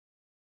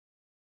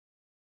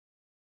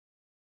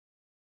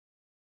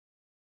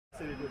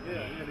I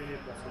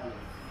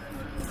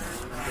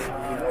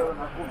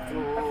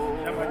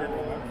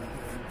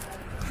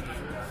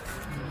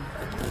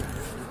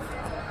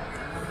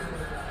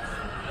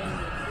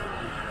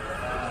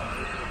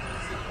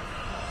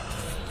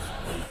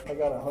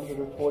got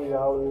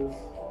 $140,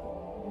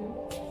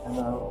 and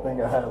I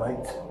think I had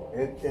like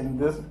it in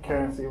this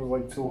currency. It was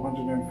like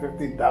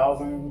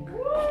 250,000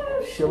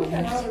 shillings.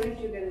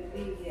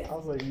 I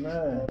was like,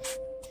 man,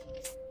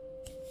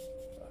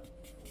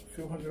 a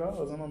few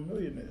 $100s, I'm a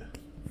millionaire.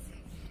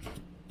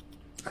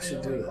 I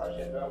should do that.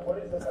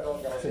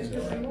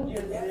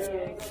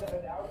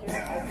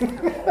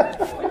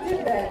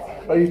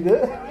 Oh, you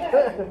did?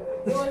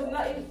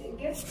 It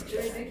gets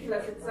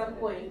ridiculous at some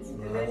point.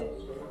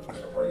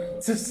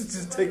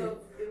 Just take it.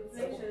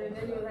 Inflation, and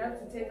then you have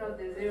to take out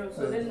the zero.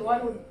 So then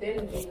what would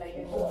then be like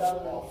a 2,000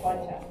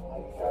 kwacha? It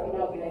would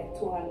now be like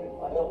 200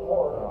 kwacha.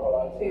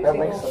 So That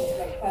makes sense.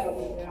 Like part of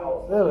the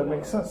zero. Yeah, that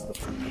makes sense.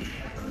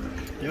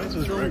 Yours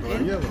is regular.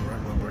 You have a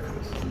regular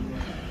records.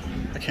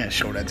 I can't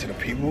show that to the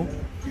people.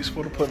 You're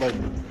supposed to put like.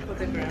 Put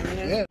the gram in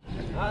it? Yeah.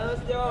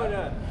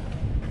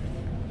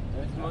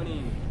 Nice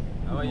morning.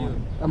 How are you?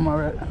 I'm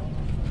alright.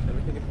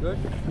 Everything is good?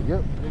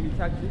 Yep. Maybe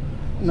taxi?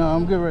 No,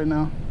 I'm good right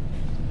now.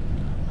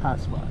 Hot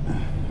spot.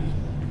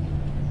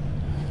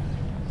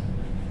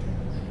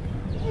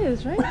 It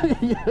is, right?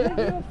 Yeah.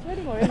 You're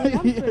sweating already.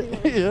 I'm sweating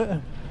already.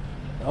 Yeah.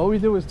 All we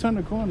did was turn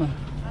the corner.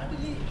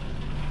 This is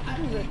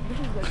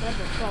the type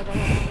of fog I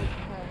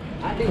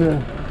want to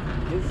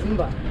Yeah. It's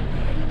Simba.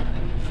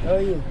 How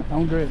are you?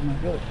 I'm great, man.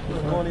 Good.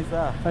 Good morning,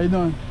 sir. How you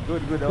doing?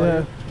 Good, good. How are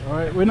you? All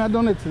right. We're not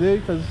doing it today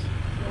because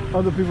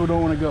other people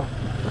don't want to go.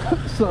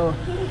 So,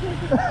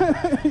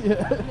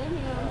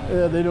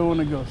 yeah, they don't want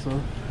to go. So,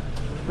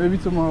 maybe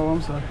tomorrow.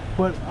 I'm sorry,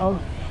 but I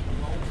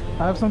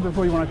have something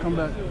for you when I come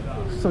back.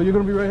 So you're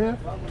gonna be right here?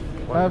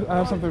 I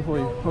have something for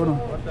you. Hold on.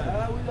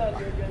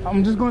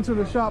 I'm just going to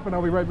the shop and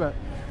I'll be right back.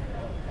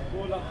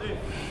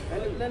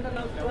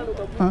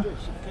 Huh?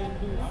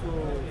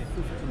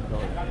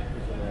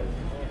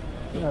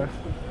 Yeah.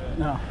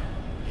 No.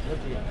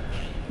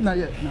 Not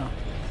yet. No.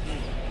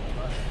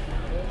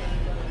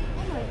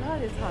 Oh my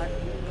God, it's hot.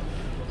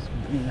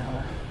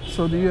 Yeah.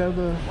 So do you have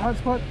the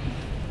hotspot?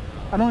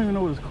 I don't even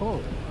know what it's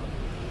called.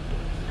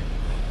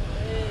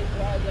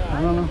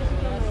 I don't know.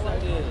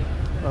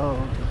 Oh.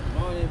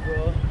 Morning,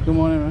 bro. Good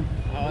morning, man.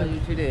 How are you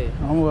today?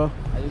 I'm well.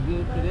 Are you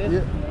good today?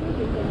 Yeah.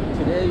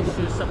 Today you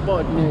should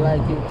support me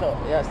like you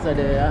talked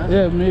yesterday, yeah?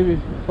 Yeah, maybe.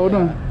 Hold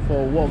on.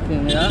 For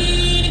walking, yeah?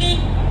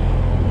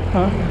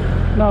 Huh?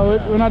 No,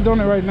 we're not doing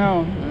it right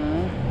now.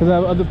 Because I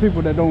have other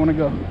people that don't want to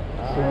go.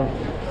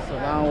 So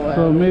now what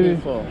so maybe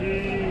for?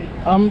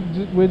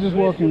 we're just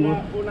walking, bro.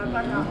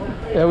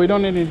 Yeah, we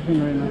don't need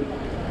anything right now.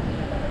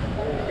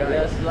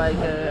 Just like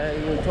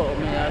you told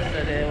me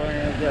yesterday when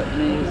you got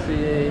me, you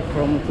see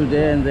from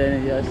today, and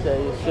then you say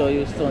you show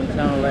you Stone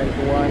Town like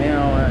 1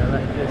 hour,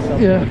 like this.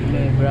 Yeah.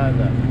 Me,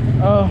 brother.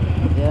 Oh.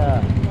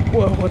 Yeah.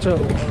 Well, watch out.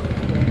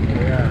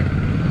 Yeah.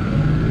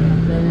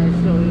 Then I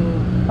show you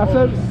I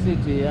said the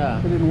city, yeah.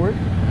 it didn't work.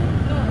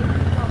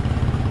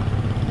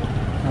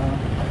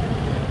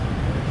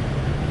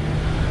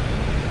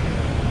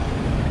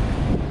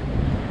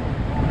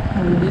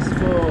 This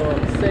for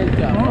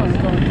center,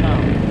 Stone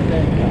Town,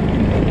 center.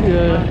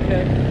 Yeah.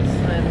 Market,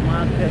 slave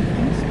market,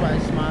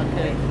 spice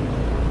market.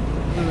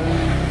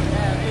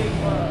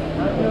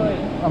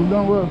 I'm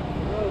doing well.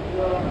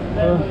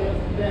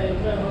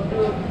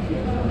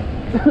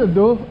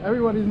 Do?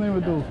 Everybody's name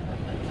is Do.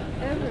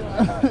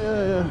 Everyone.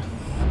 Yeah.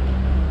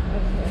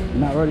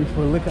 Not ready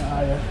for liquor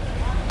eye yet.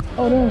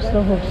 Oh, there was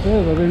stuff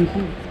upstairs I didn't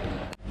see.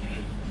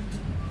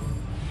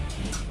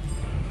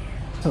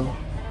 Hello.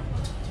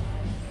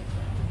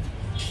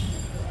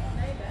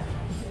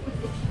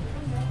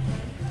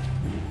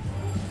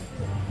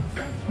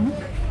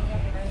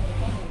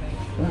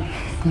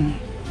 I'm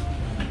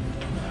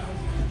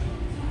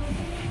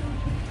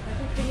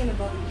thinking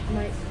about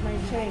my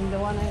chain, the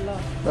one I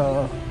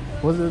lost.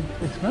 Was it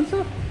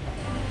expensive?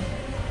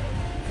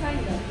 Kind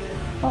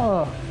of.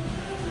 Oh.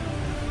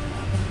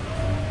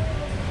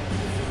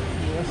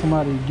 Let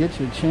somebody get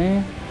your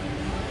chain?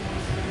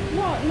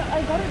 No,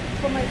 I got it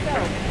for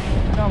myself.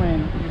 I mean,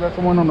 you let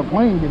someone on the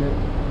plane get it.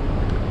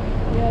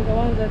 Yeah, the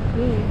ones that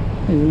clean.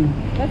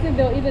 Yeah. That's if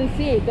they'll even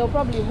see it. They'll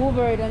probably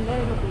hoover it and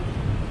then it'll be.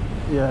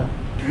 Yeah.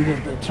 You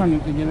just turn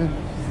it to get in.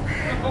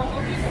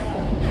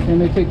 And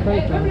they take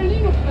credit card.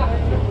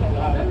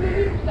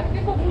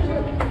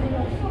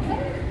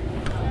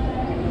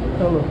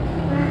 Hello.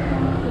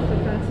 It's a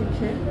fancy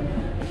chain.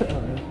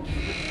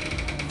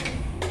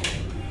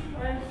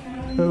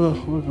 Hello,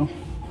 welcome.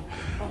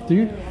 Do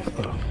you?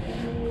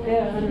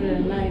 They're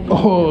 109.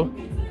 Oh.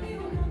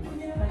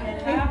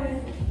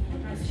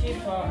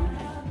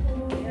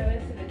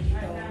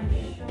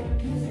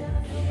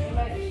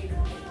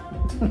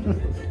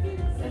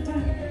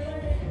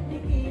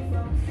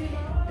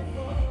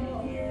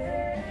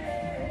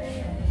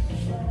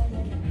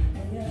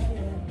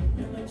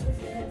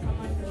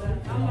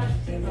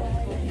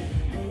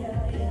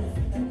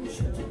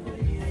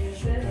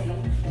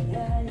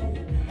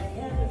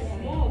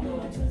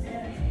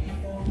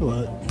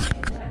 What?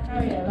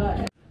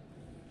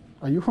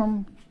 Are you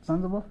from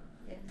Zanzibar?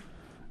 Yes.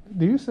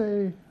 Do you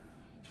say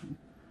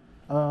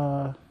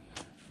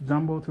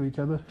jumbo to each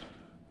other?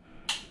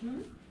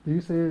 Do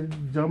you say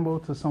jumbo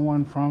to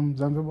someone from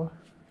Zanzibar?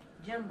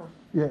 Jumbo.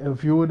 Yeah,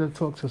 if you were to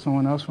talk to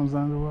someone else from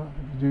Zanzibar,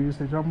 do you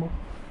say jumbo?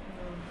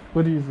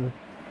 What do you say?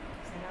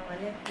 Salam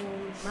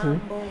alaikum,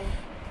 mambo.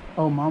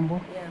 Oh,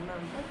 mambo? Yeah,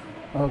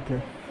 mambo.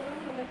 Okay.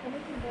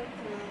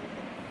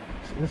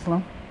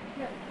 Islam?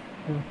 Yeah.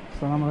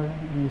 Salam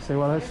alaikum. You say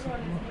what else?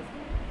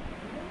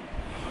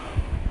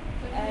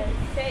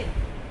 Say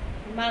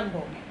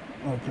mambo.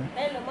 Okay.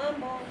 Hello,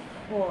 mambo.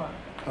 Boa.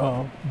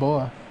 Oh,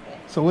 boa.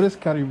 So what is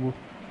caribou?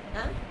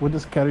 Huh? What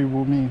does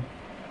caribou mean?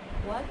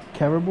 What?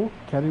 Caribou?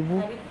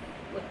 Caribou?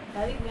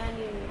 Karibu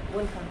yani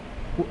welcome.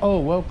 Oh,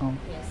 welcome.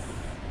 Yes.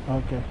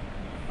 Okay.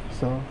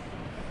 So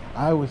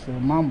I would say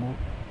mambo,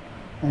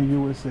 and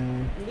you would say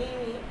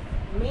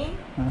Me,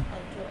 Huh? I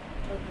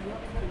told you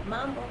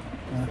mambo.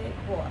 You say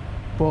boa.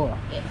 boa.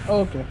 Yes.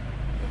 Okay.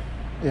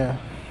 Yeah.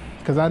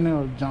 Because I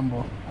know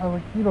jumbo. I was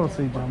like, you don't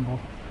say jumbo.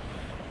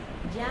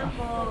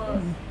 Jumbo.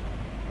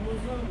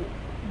 Muzungu.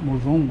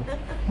 Muzungu.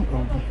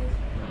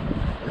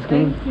 Okay.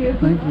 Thank you.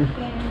 Thank you.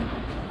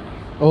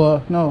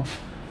 Oh, no.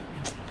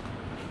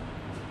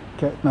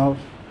 Okay, no.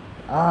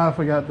 I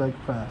forgot that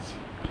fast.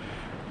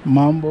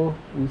 Mambo.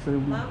 We say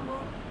Mambo.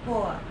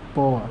 Boa.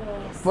 boa.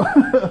 Yes.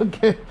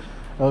 Okay.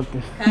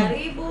 Okay.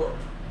 Karibu.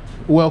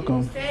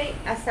 Welcome. You say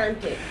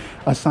asante.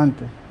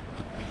 Asante.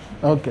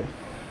 Okay.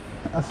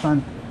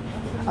 Asante.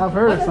 I've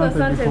heard What does asante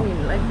asante before.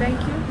 mean? Like thank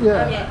you?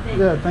 Yeah. Yeah,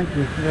 thank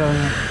you. Thank you.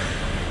 Yeah.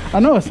 I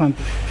know asante.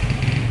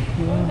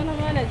 We're gonna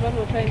manage what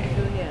we're trying to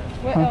do here.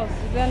 Where Huh? else? Is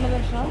there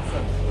another shop?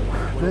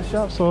 This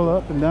shop's all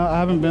up and down. I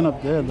haven't been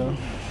up there though.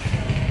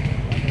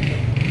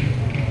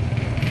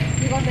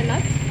 You got the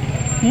nuts?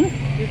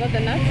 You got the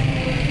nuts?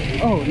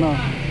 Oh no.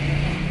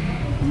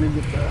 Let me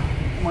get the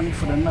money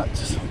for the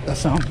nuts. That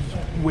sounds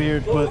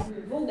weird, but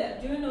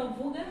Vuga. Do you know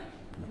Vuga?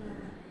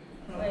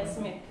 Where's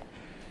Smith?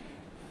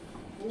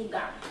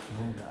 Vuga.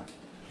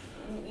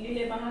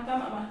 Lile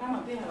mahakama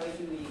pia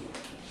hawajui.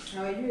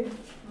 Hawajui?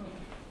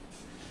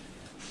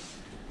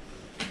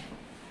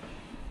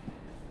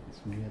 it's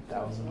maybe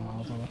 1,000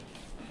 miles away.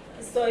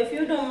 So if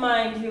you don't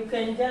mind, you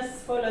can just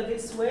follow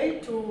this way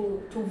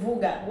to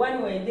Vuga.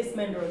 One way, this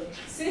main road.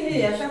 See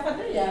here,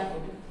 shafata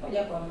yako.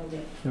 Moja kwa moja.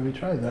 Yeah, we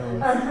tried that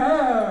way.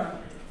 Uh-huh.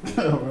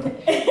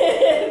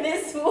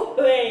 This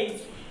way.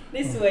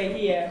 This way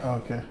here.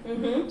 Okay.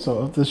 Mm-hmm. So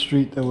up the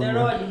street that we The were,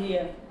 road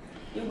here.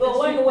 You go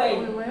one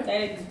way.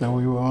 Direct. that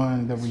we were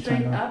on, that we Straight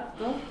turned on. up,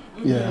 though?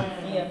 Yeah.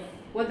 Yeah.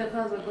 What the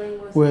cars were going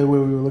was. Where we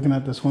were looking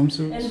at the And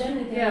swimsuits,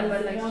 then Yeah,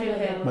 but like straight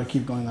ahead. but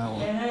keep going that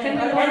way.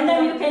 and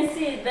then you can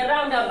see the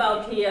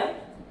roundabout here.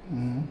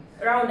 Mhm.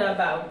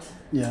 Roundabout.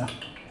 Yeah.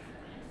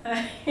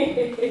 Yeah.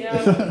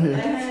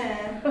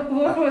 Yeah.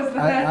 What was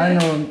that? I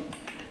know.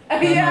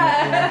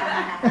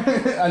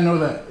 Yeah. I know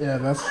that. Yeah,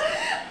 that's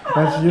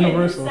Okay,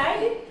 universal.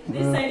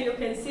 This side you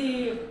can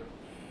see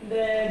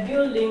the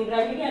building.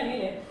 Green,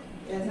 yeah.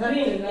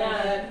 Green,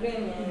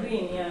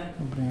 yeah.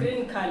 Green.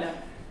 Green color.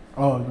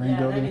 Oh, green Yeah,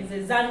 that building. is a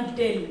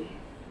Zantel.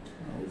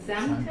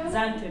 Zamtel?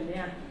 Zantel,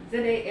 yeah.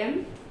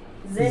 Z-A-M?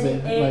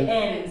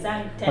 Z-A-N,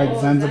 Zantel. Like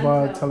Oh, Zanzibar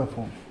Zanzibar.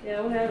 telephone.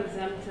 Yeah, we have a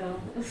Zamtel.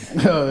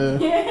 Oh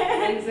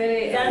yeah. Like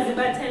Z-A-M.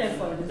 Zanzibar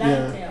telephone,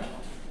 Zantel.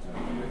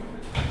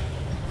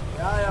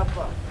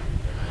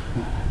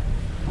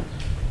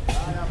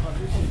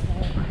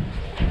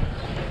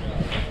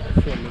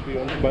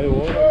 Buy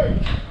water?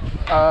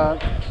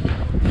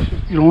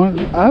 You know what?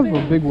 I have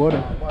a big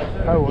water.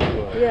 I will.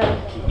 Yeah.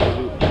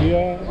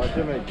 Here,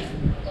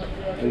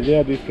 and they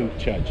are different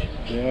charge.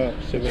 They are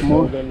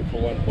 7,000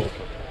 for one bottle.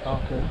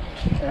 Okay.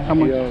 And how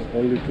much? Here,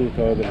 only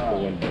 2,000 for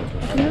one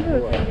bottle.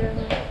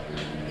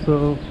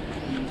 So,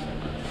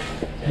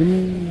 give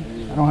me.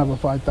 I don't have a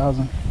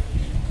 5,000.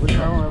 I don't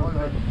have a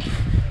 5,000.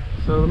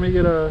 So let me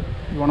get a.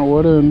 You want a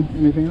water and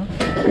anything else?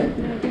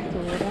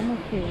 I'm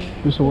okay.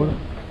 Just a water.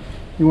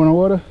 You want a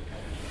water?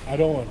 I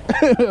don't want.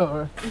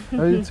 Alright. I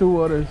need 2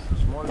 waters.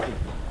 Small thing.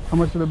 How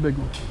much are the big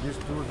ones? This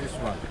two, this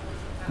one.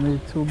 I need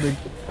 2 big.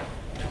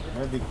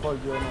 Maybe cold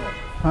you know.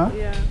 Huh?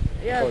 Yeah.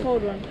 Yeah,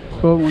 cold one.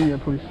 Cold one, yeah,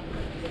 please.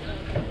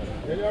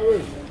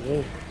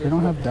 They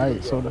don't have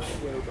diet soda.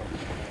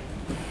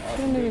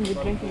 Shouldn't even be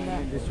drinking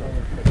that. This one.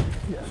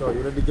 So you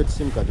already get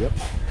SIM card, yeah?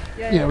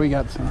 Yeah, we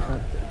got some.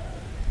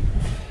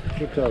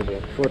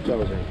 2,000,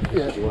 4,000,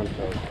 Yeah.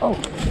 1,000. Oh.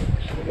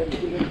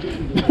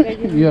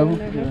 Yeah.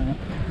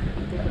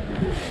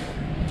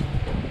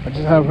 I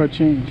just have her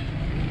change.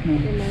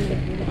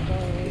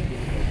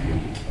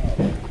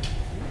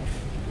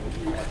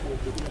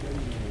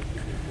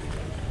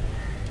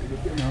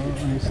 No,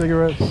 any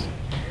cigarettes?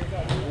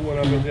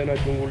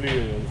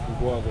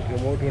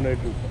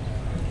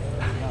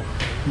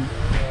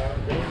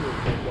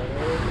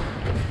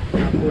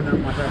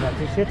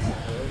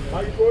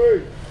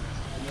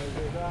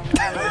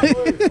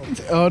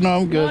 Oh no,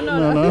 I'm good.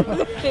 No.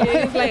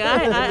 It's like, I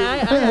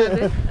have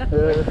it.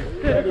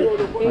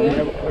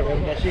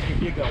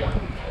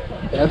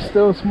 That's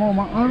still small.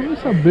 My arm, look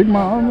how big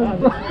my arm is,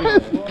 bro.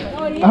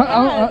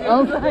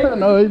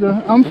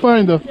 I'm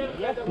fine though.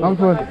 I'm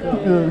fine.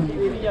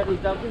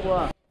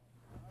 Yeah.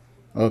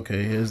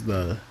 Okay, here's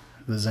the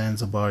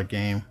Zanzibar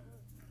game.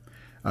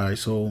 Alright,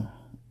 so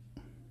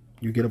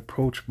you get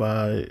approached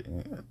by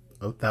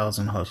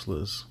 1,000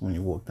 hustlers when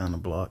you walk down the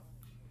block.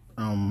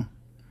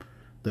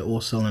 They're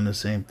all selling the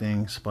same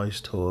thing, spice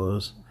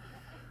tours,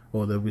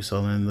 or they'll be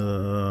selling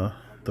the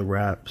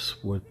wraps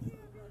with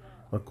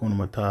Hakuna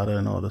Matata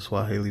and all the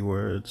Swahili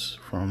words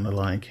from the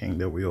Lion King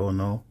that we all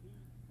know,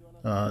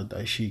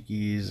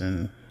 daishikis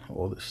and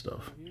all this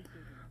stuff.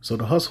 So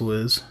the hustle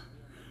is,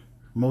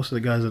 most of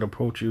the guys that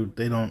approach you,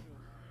 they don't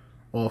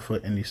offer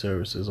any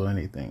services or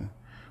anything.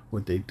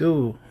 What they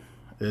do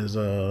is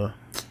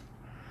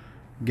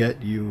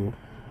get you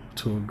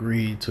to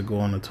agree to go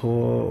on a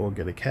tour or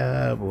get a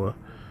cab or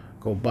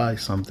go buy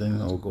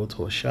something or go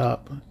to a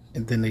shop,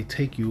 and then they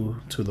take you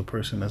to the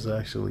person that's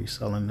actually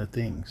selling the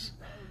things.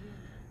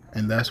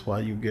 And that's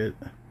why you get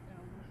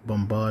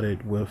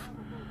bombarded with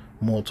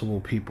multiple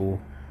people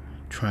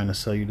trying to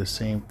sell you the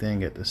same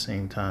thing at the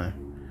same time,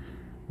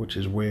 which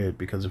is weird,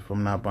 because if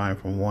I'm not buying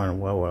from one,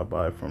 why would I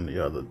buy from the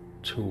other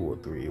 2 or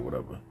 3 or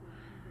whatever?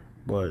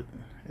 But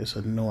it's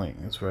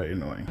annoying. It's very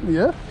annoying.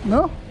 Yeah?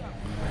 No?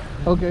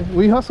 Okay,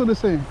 we hustle the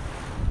same.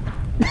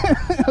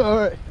 All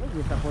right.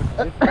 We've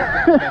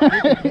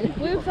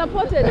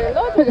supported a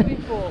lot of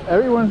people.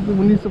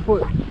 Everyone needs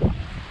support.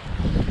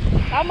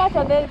 How much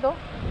are they though?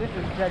 This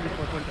is ready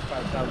for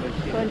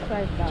 25,000.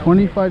 25,000.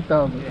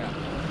 25,000. Yeah.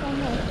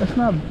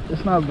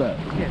 It's not bad.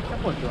 Yes,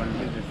 support you on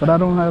business. But I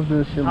don't have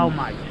the shillings. How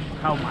much?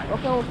 How much?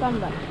 Okay, we'll come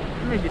back.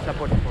 Maybe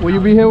support for Will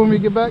you be here when we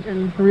get back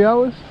in 3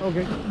 hours?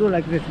 Okay, do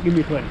like this. Give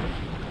me 20.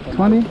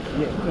 20? Yeah, 20.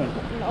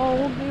 Oh,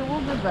 we'll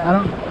be back. I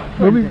don't.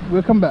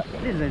 We'll come back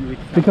Listen with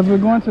because we're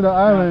going to the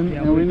island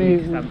yeah, and we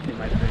need something,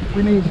 my friend.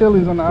 we need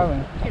shillings on the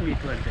island. Give me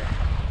 20.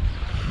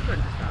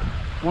 20.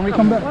 When we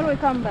come back. When we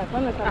come back.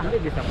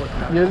 Maybe support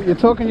now. You're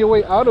talking your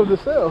way out of the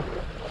sale.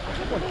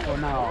 Support for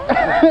now.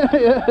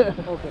 Yeah.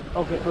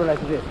 Okay, do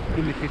like this.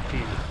 Give me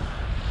 15.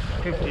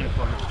 15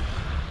 for now.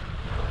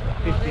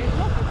 15.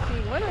 Not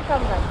 15. When we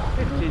come back.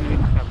 15 with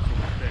something,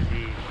 my friend.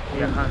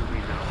 We are hungry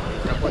now.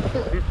 Support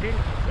for 15.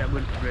 We are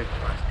going to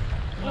breakfast.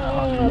 So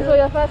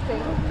you're fasting?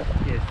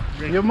 Yes,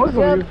 breakfast. You're Muslim.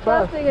 You're You fast.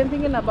 fasting and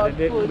thinking about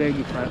food.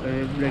 Breakfast.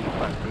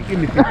 Give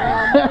me 15.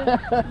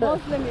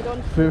 Muslim, you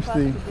don't 50. fast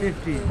today.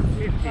 15.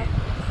 15.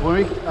 When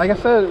we, like I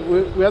said,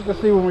 we have to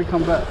see when we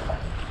come back.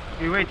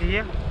 You wait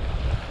here?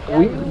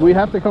 We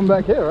have to come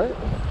back here, right?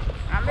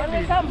 When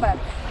we come back.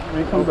 When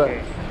we come Okay.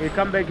 back. We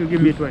come back, you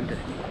give me 20.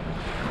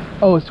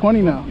 Oh, it's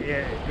 20 now.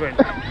 Yeah, 20.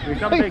 We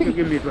come back, you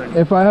give me 20.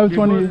 If I have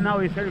Because 20. now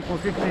we sell for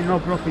 50, no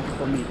profit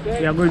for me.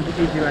 We are going to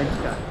eat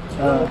lunchtime.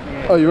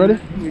 Oh, you ready?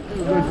 We're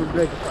going to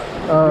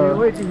breakfast. We're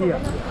waiting here.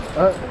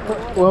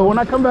 Well, when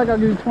I come back, I'll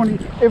give you 20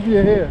 if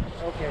you're here.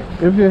 Okay.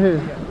 If you're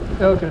here.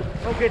 Yeah. Okay.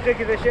 Okay, take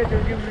the shade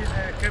and give me the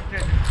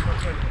captain for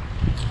 20.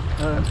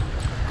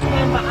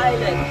 Remember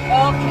Island.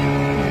 Okay.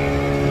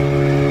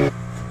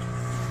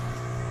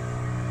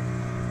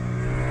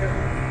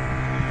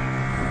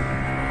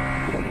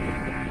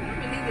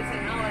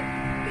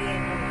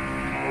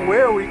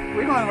 Where are we?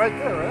 We're going right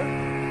there, right?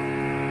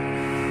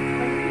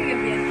 It can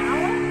be an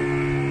hour,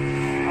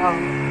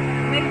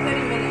 maybe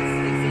 30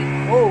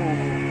 minutes. Oh.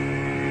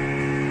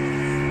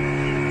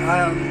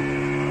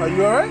 Are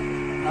you alright? I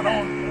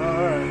don't.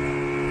 Alright.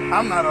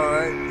 I'm not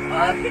alright.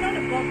 I've been on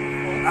the boat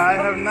before. I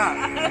have not.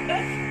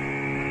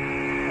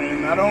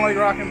 And I don't like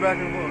rocking back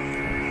and forth.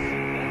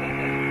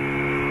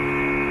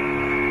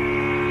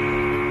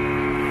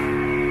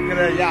 Look at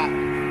that yacht.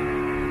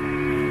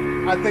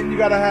 I think you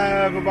gotta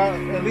have about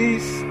at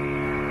least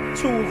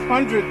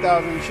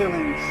 200,000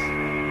 shillings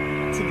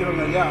to get on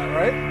the yacht,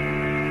 right?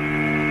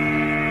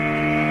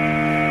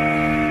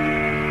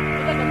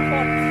 It's like a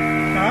port.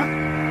 Huh? A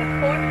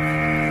port.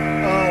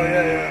 Oh,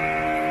 yeah.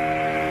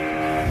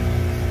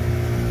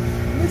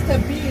 Mr.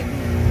 Bean.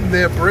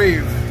 They're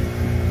brave.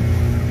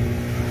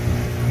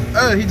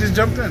 Oh, he just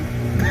jumped in.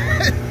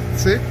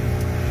 See?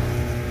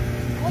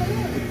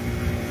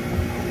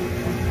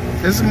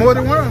 There's more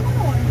than one.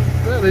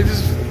 Yeah, they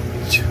just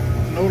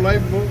no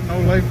lifeboat, no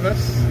life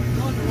vest.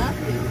 No,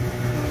 nothing.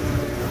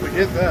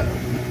 Forget that.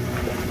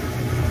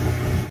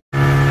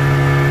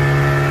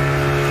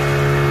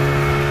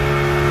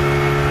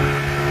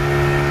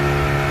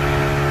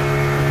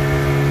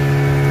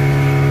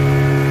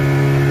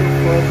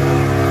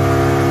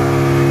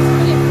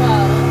 Pretty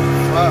far.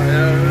 Wow,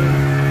 yeah.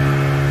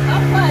 How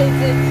far is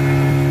it?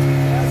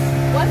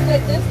 What's the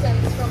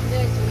distance from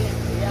there to here?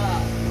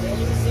 Yeah, they're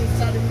using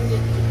 30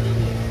 minutes to be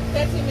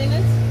here. 30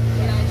 minutes?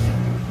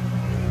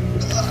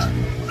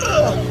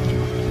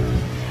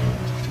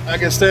 I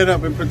can stand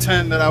up and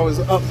pretend that I was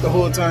up the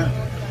whole time.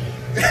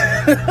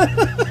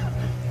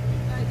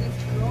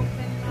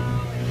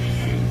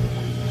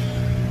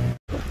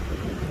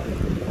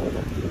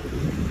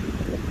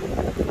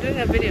 Doing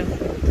a video.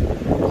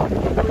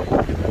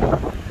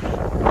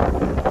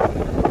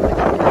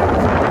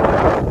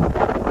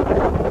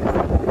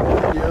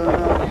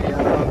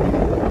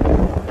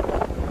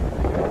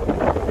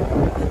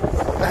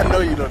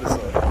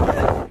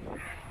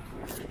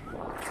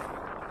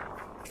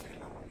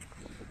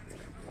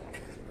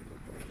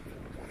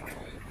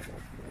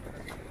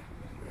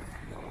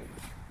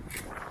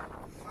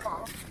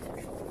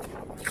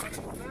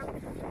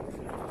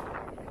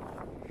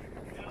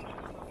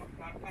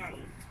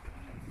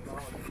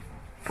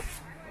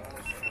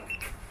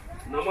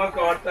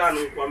 mwaka wa 5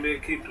 nikwambie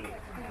kitu.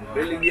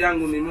 Beligi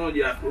yangu ni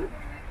moja tu.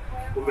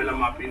 Kombe la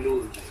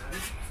Mapinduzi.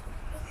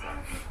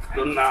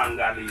 Ndio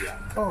naangalia.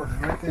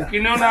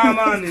 Ukiniona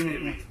Amani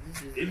mimi.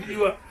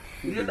 Ilijua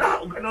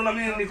ukaniona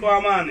mimi niko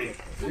Amani.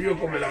 Hiyo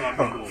Kombe la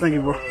Mapinduzi. Thank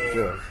you, bro.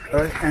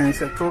 Alright, and you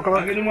said 2 o'clock?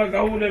 Lakini mwaka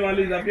huu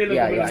nimaliza pia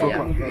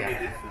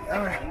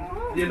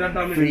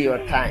Free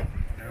your time.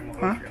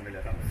 Huh?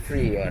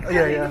 Free your time.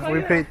 Yeah,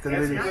 we paid the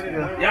ladies.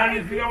 Yeah.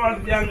 Yani kama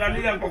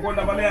sijaangalia kwa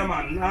kwenda pale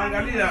Amani.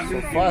 Naangalia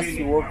First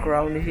you walk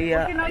around here,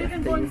 after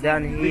you're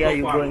done here,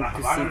 you're going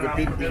to see the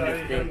building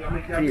of the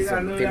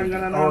prison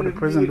building. Oh, the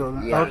prison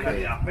building. Yeah.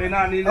 Okay.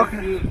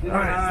 Okay.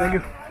 Alright, thank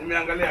you.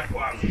 Nimeangalia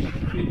kwanza.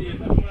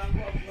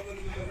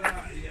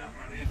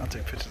 I'll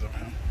take pictures of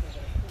him.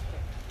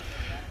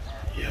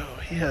 Yo,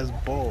 he has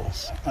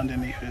balls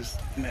underneath his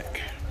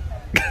neck.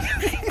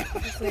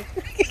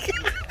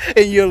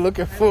 And you're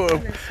looking for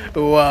him.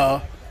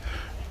 Wow.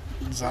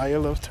 Zaya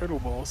loves turtle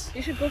balls.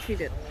 You should go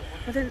feed it.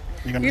 But then,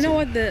 You're gonna you know see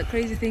what the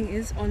crazy thing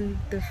is? On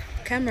the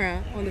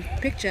camera, on the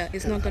picture,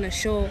 it's not gonna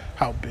show.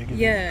 how big it is.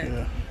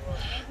 Yeah.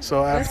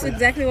 So That's after,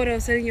 exactly what I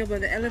was telling you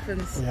about the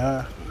elephants.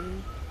 yeah.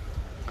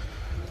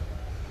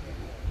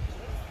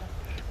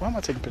 Why am I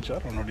taking a picture? I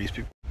don't know these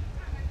people.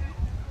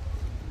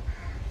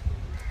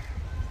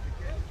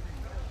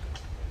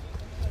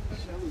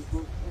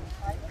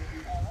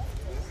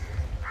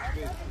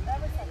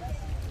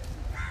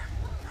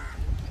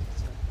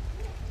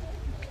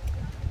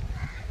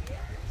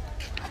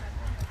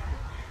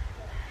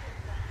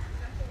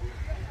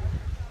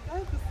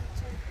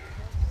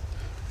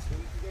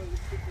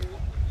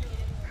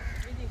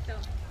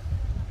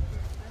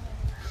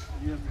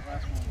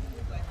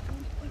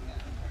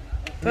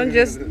 Don't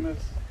just. He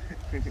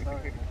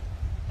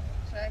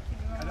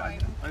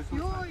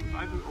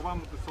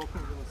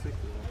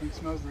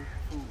smells the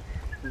food.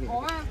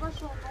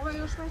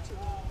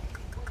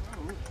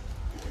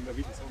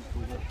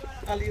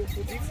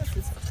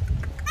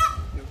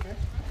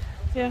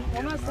 Yeah.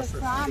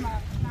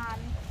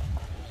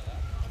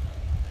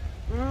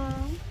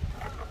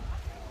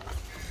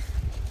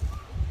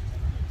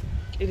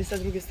 Ili sa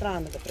druge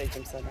strane da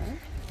pređem sada, a?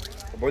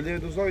 Bolje je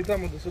da zovi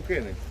tamo da se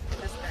okrene.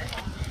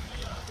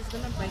 It's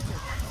gonna bite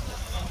it.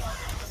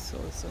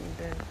 So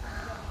dead.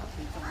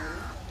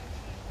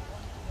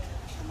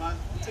 Come on,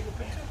 take a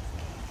picture.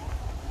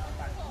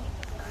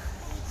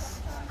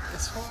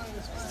 It's fine,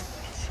 it's fine.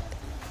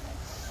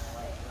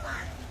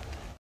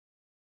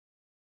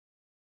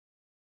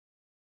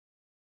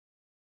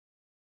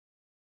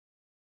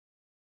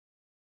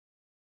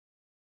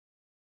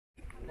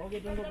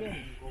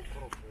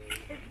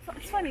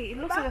 It's funny. It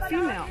looks like a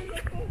female.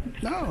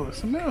 No,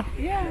 it's a male.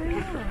 Yeah.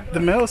 The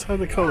males have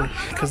the color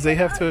because they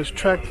have to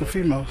attract the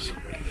females.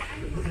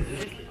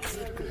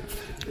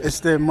 It's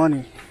their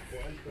money.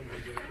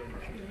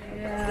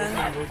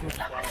 Yeah.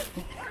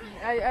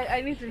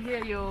 I need to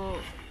hear your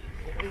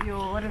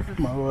what is it?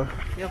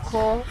 Your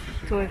call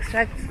to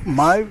extract.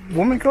 My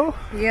woman call?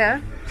 Yeah.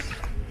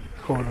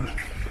 Hold on.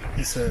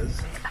 It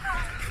says,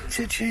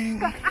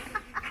 cha-ching.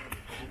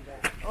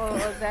 Or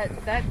that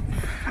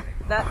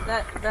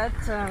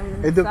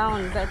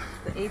sound that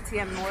the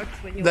ATM works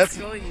when you're That's-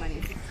 throwing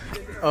money.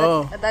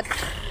 Oh. That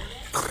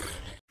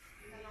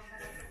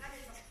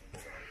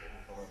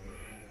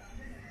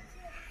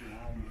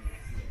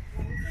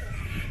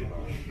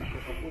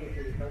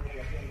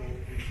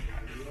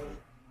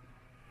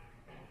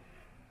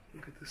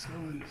Look at the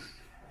ceilings.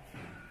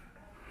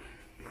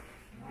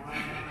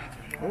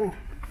 Oh.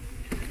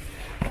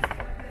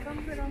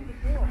 comes around the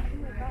door. Oh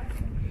my god.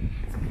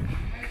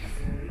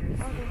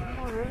 Oh, there's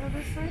more river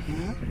this side?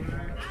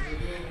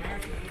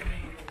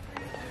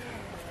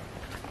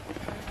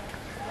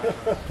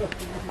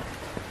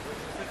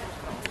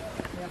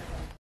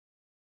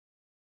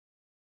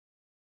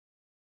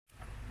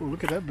 Oh,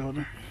 look at that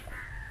building.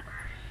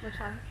 Which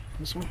one?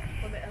 This one.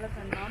 For the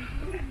elephant mom?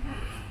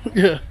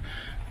 Yeah.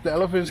 The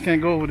elephants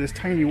can't go over this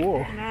tiny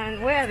wall.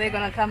 Man, where are they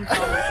gonna come from?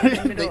 In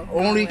the middle They of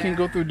only nowhere. can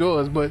go through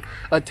doors, but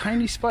a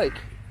tiny spike,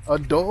 a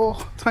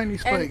dull, tiny And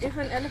spike. if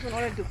an elephant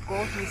wanted to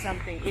go through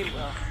something, it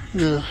will.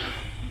 Yeah.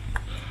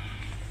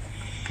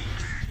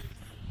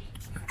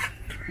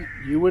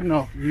 You would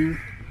know. You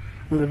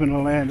live in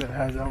a land that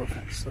has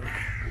elephants. So.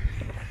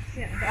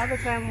 Yeah, the other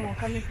time we were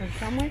coming from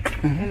somewhere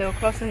and they were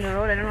crossing the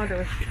road, I don't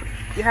know,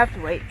 you have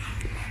to wait.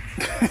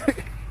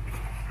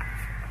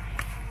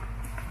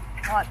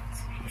 Hot.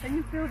 Can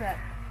you feel that?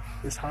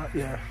 It's hot,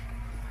 yeah.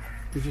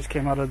 It just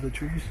came out of the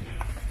trees.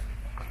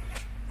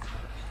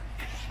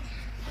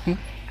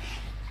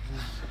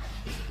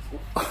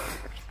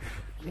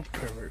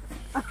 Pervert.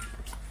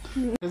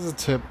 Here's a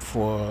tip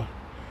for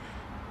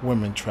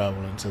women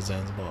traveling to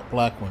Zanzibar,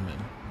 black women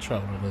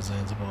traveling to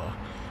Zanzibar.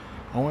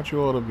 I want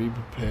you all to be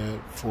prepared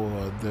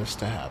for this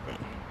to happen.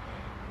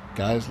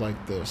 Guys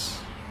like this,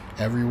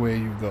 everywhere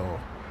you go,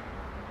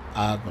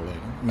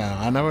 ogling. Now,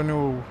 I never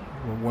knew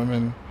what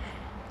women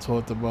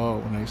talked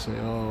about when they say,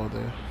 oh,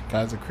 the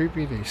guys are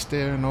creepy, they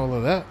stare and all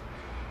of that.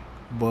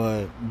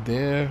 But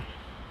they're,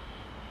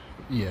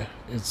 yeah,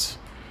 it's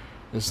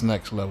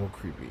next level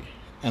creepy.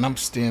 and I'm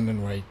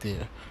standing right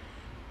there.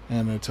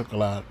 And it took a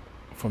lot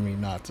for me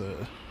not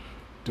to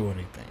do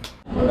anything.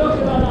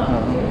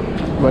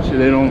 But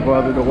they don't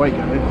bother the white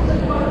guys.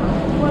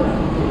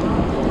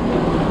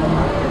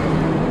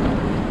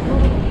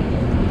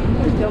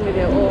 They tell me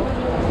they're all.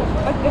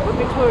 But they could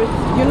be tourists.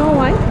 You know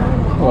why?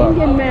 What?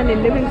 Indian men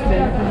in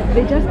Livingston,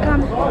 they just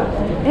come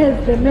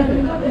as the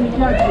men in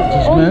charge.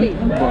 Only.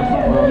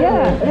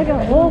 Yeah, like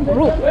a whole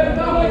group.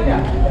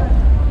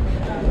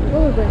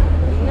 What was it?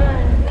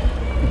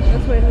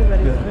 That's where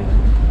everybody's going.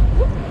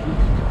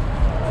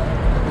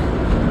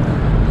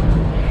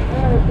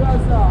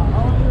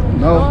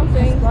 No,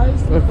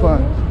 we're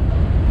fine.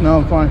 No,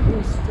 I'm fine.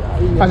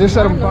 I just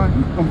said I'm fine.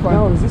 I'm fine.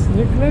 No, is this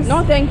Nicholas?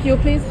 No, thank you,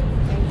 please.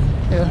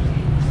 Yeah.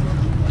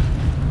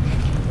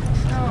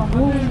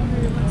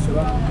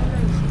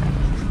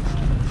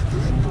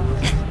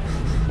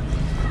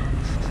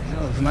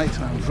 It's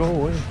nighttime. Go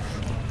away.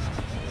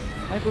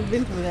 Like we've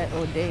been through that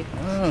all day.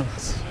 Oh,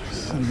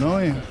 it's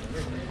annoying.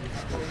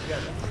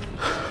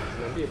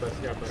 I want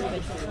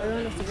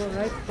us to go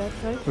right that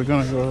side. We're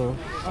gonna go.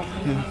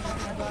 Yeah.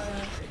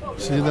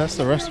 See, that's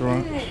the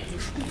restaurant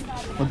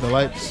with the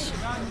lights.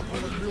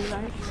 Blue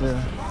light.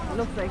 Yeah.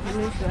 Looks like you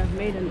need to have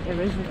made a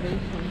reservation.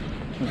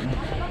 Yeah.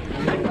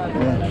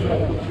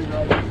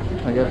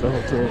 I got the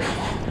hotel.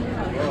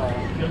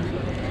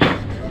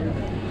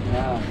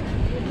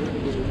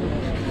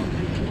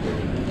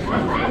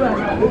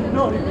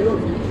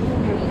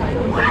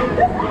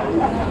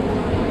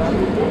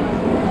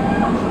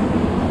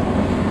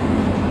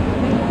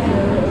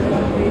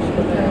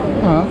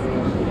 Huh?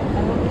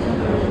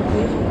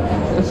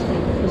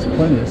 There's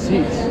plenty of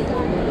seats.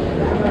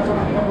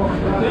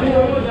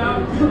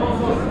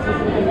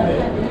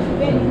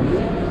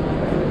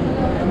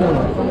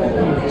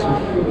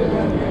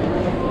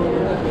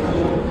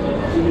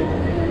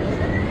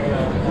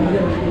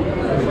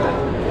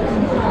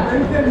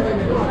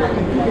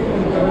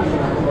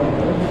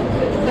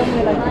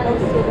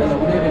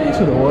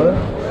 To the water?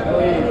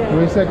 Can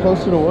we say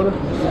close to the water?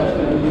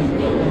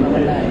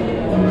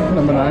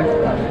 Number 9.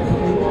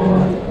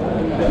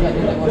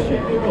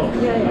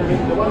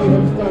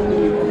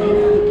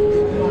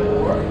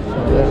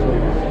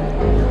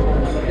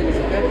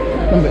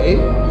 Number 8?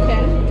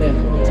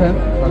 10.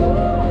 10?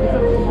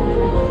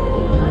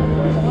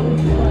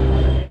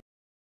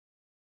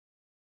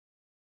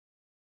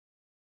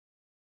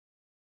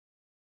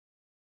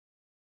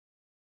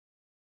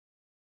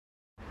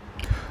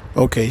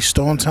 Okay,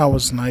 Stone Town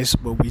was nice,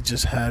 but we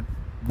just had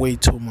way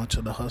too much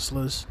of the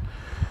hustlers.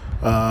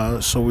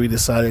 So we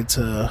decided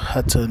to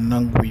head to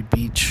Nungwi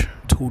Beach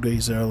 2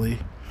 days early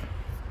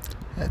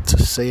to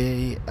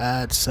stay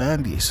at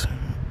Sandy's.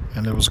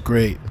 And it was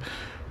great.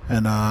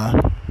 And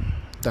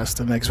that's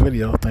the next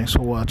video. Thanks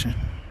for watching.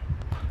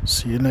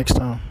 See you next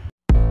time.